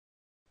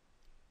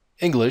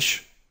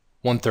English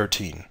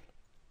 113.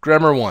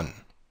 Grammar 1.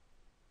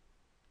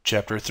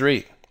 Chapter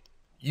 3.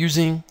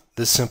 Using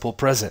the simple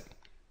present.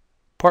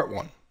 Part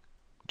 1.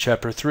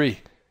 Chapter 3.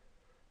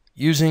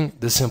 Using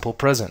the simple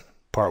present.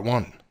 Part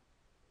 1.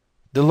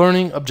 The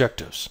learning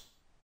objectives.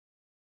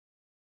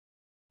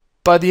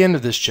 By the end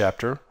of this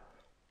chapter,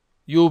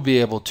 you'll be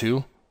able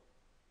to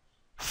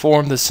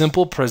form the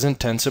simple present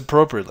tense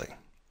appropriately,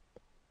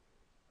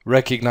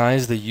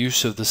 recognize the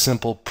use of the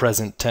simple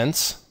present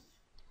tense,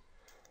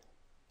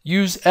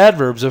 use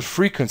adverbs of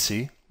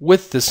frequency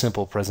with the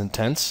simple present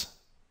tense,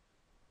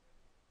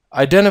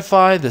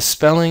 identify the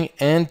spelling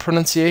and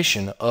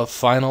pronunciation of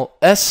final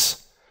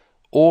S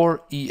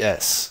or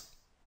ES.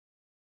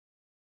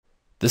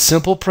 The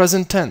simple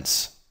present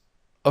tense,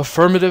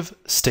 affirmative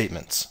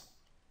statements.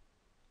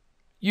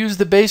 Use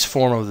the base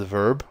form of the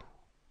verb,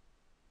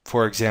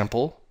 for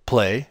example,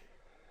 play,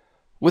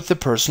 with the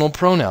personal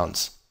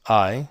pronouns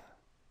I,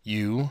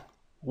 you,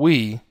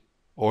 we,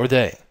 or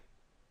they,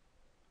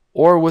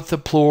 or with the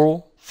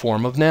plural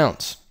form of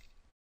nouns.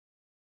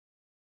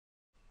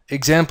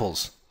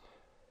 Examples: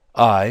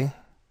 I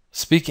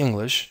speak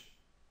English,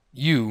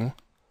 you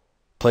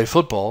play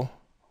football,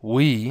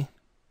 we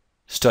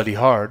study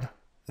hard,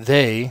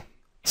 they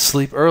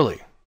sleep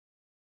early.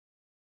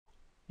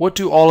 What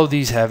do all of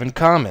these have in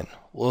common?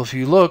 Well, if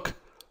you look,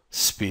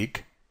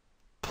 speak,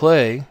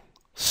 play,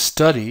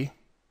 study,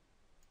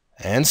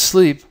 and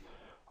sleep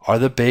are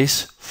the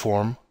base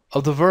form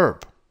of the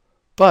verb.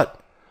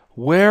 But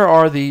where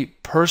are the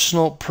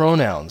personal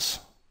pronouns?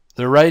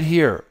 They're right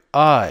here.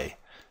 I,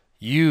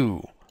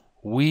 you,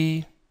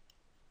 we,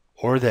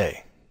 or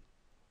they.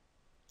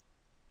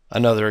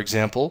 Another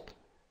example,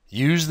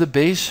 use the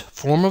base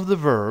form of the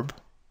verb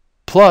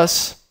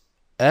plus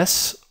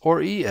S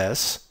or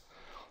ES.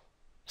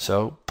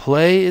 So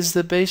play is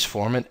the base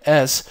form and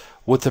S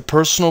with the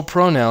personal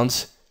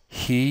pronouns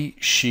he,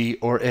 she,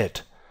 or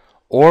it,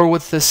 or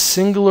with the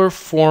singular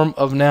form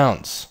of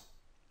nouns.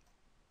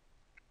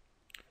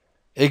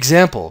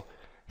 Example,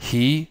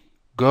 he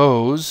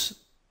goes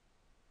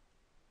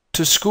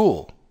to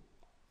school.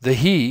 The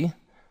he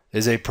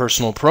is a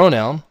personal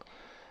pronoun,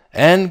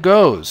 and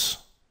goes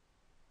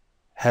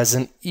has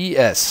an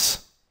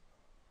ES.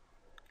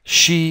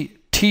 She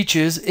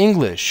teaches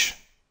English.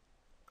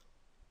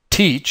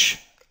 Teach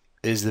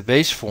is the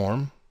base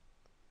form.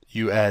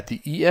 You add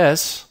the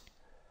ES,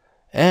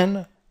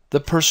 and the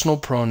personal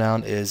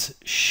pronoun is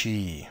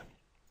she.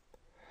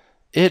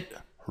 It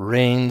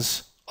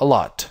rains a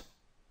lot.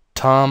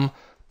 Tom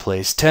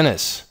plays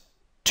tennis.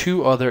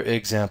 Two other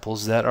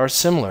examples that are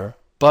similar,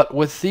 but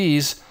with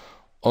these,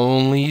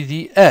 only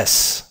the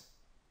S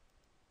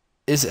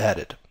is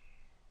added.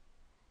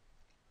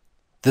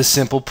 The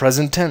simple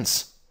present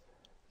tense,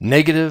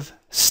 negative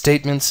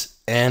statements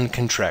and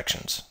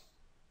contractions.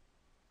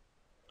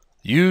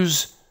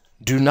 Use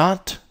do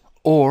not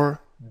or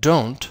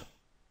don't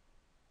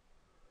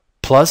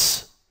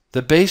plus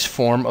the base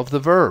form of the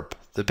verb.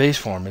 The base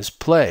form is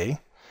play,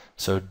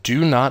 so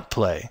do not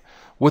play,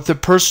 with the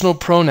personal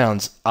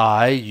pronouns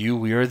I, you,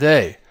 we, or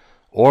they,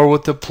 or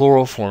with the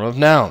plural form of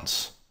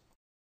nouns.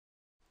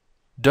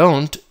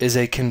 Don't is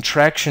a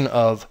contraction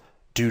of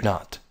do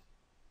not.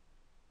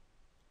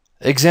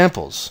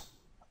 Examples: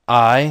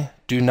 I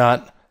do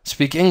not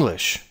speak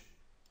English.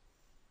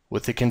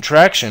 With the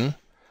contraction,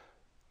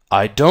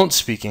 I don't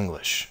speak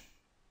English.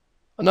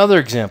 Another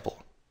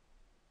example: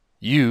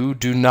 you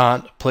do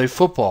not play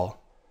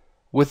football.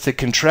 With the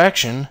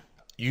contraction,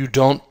 you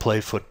don't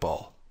play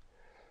football.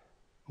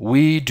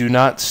 We do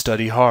not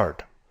study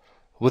hard.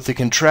 With the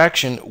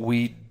contraction,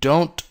 we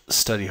don't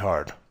study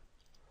hard.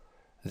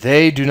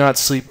 They do not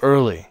sleep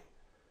early.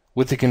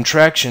 With the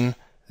contraction,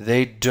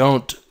 they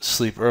don't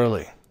sleep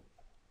early.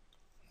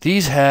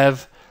 These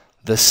have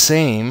the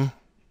same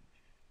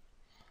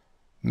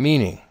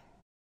meaning.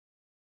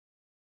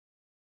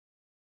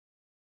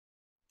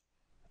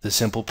 The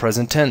simple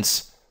present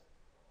tense,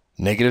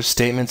 negative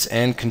statements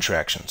and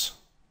contractions.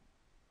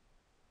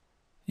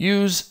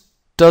 Use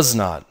does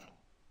not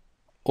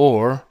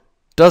or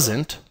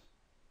doesn't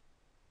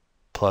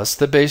plus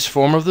the base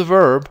form of the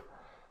verb.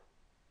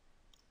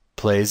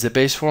 Play is the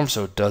base form,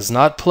 so does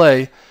not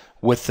play,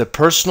 with the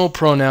personal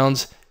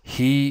pronouns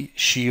he,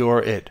 she,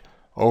 or it,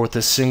 or with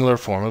the singular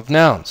form of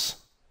nouns.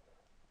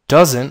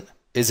 Doesn't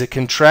is a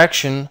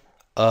contraction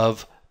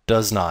of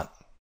does not.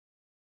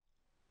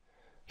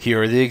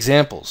 Here are the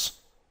examples.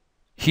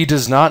 He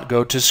does not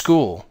go to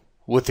school.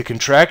 With the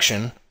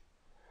contraction,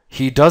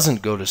 he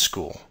doesn't go to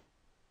school.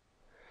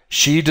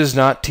 She does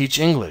not teach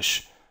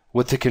English.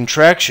 With the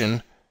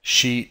contraction,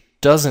 she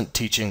doesn't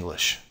teach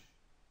English.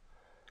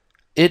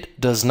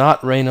 It does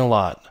not rain a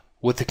lot.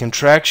 With the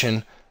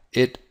contraction,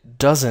 it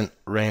doesn't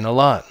rain a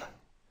lot.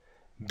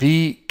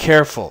 Be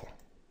careful.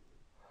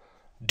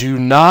 Do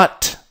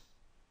not,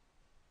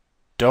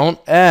 don't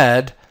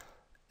add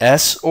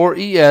S or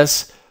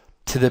ES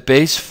to the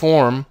base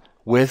form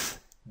with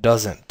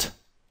doesn't.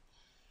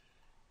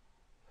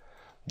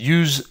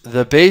 Use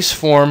the base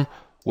form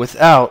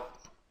without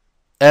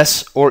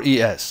S or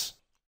ES.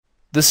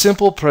 The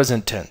simple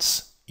present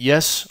tense,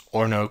 yes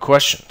or no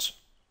questions.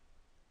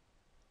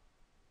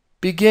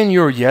 Begin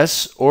your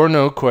yes or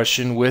no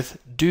question with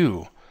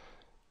do,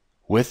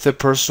 with the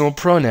personal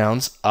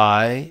pronouns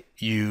I,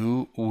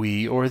 you,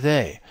 we, or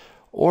they,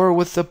 or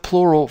with the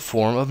plural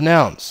form of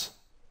nouns.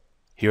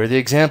 Here are the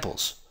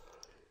examples.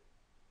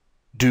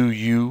 Do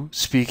you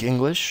speak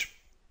English?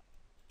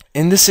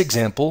 In this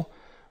example,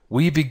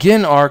 we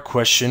begin our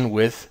question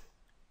with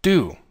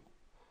do.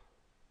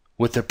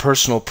 With the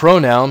personal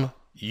pronoun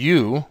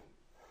you,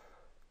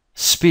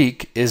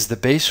 speak is the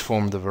base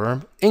form of the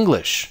verb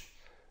English.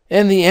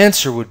 And the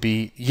answer would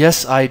be,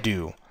 yes, I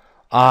do.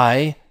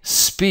 I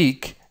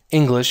speak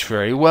English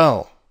very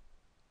well.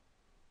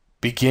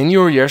 Begin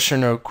your yes or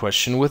no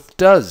question with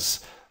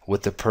does,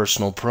 with the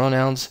personal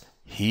pronouns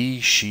he,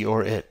 she,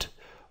 or it,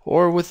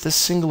 or with the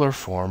singular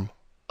form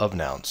of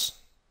nouns.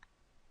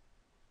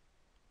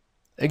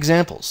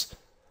 Examples.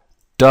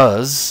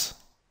 Does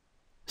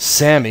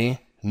Sammy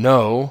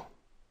know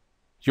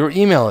your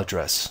email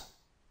address?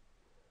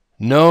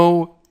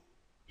 No,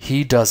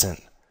 he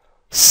doesn't.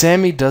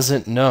 Sammy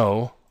doesn't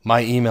know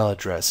my email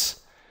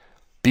address.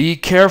 Be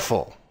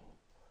careful.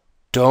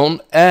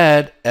 Don't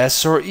add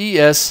s or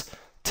es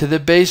to the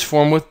base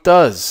form with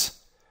does.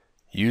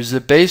 Use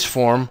the base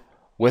form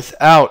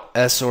without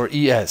s or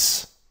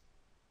es.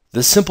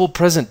 The simple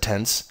present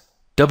tense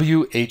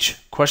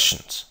WH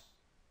questions.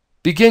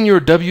 Begin your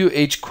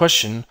WH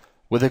question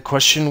with a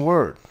question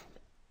word.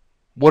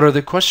 What are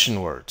the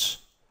question words?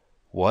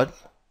 What,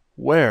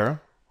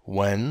 where,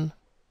 when,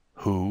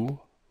 who,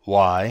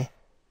 why,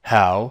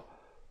 how,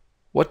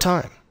 what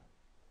time.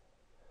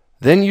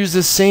 Then use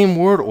the same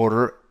word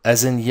order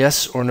as in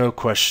yes or no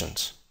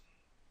questions.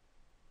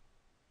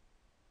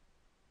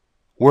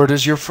 Where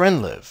does your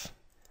friend live?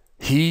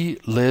 He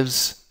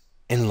lives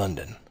in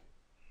London.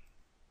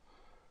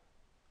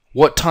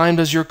 What time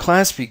does your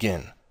class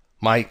begin?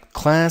 My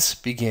class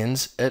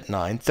begins at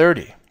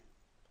 9:30.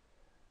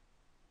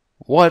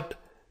 What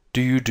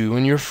do you do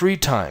in your free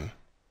time?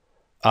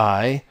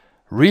 I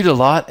read a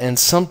lot and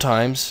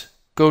sometimes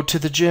go to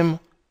the gym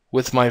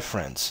with my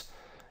friends.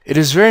 It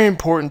is very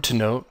important to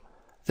note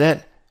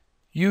that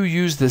you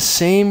use the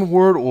same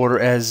word order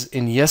as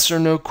in yes or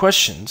no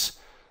questions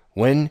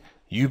when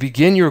you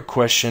begin your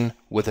question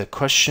with a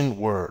question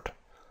word.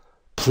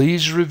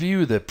 Please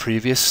review the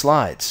previous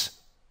slides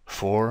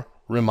for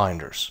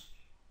reminders.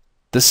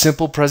 The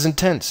simple present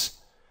tense.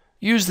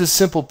 Use the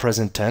simple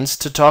present tense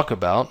to talk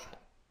about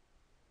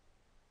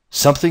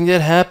something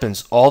that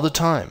happens all the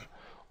time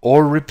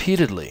or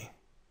repeatedly.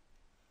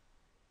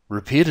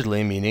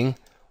 Repeatedly meaning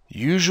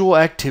usual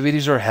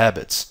activities or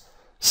habits,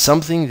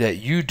 something that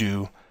you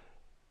do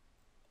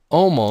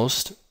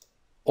almost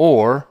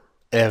or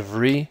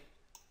every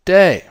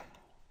day.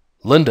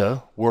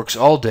 Linda works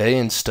all day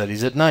and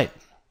studies at night.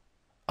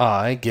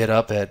 I get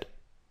up at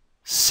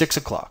 6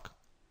 o'clock.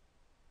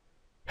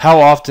 How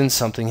often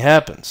something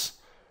happens.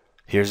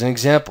 Here's an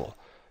example.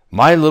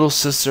 My little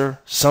sister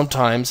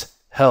sometimes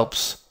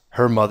helps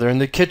her mother in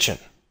the kitchen.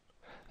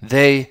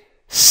 They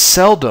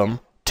seldom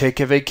take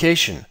a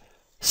vacation.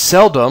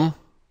 Seldom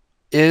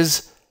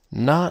is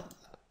not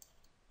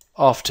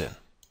often.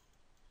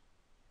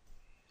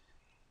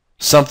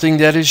 Something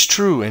that is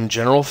true in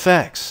general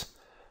facts.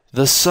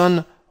 The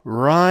sun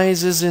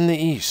rises in the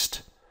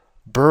east.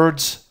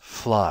 Birds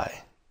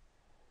fly.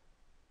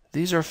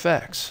 These are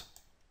facts.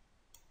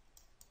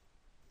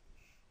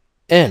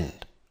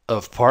 End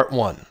of part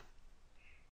 1.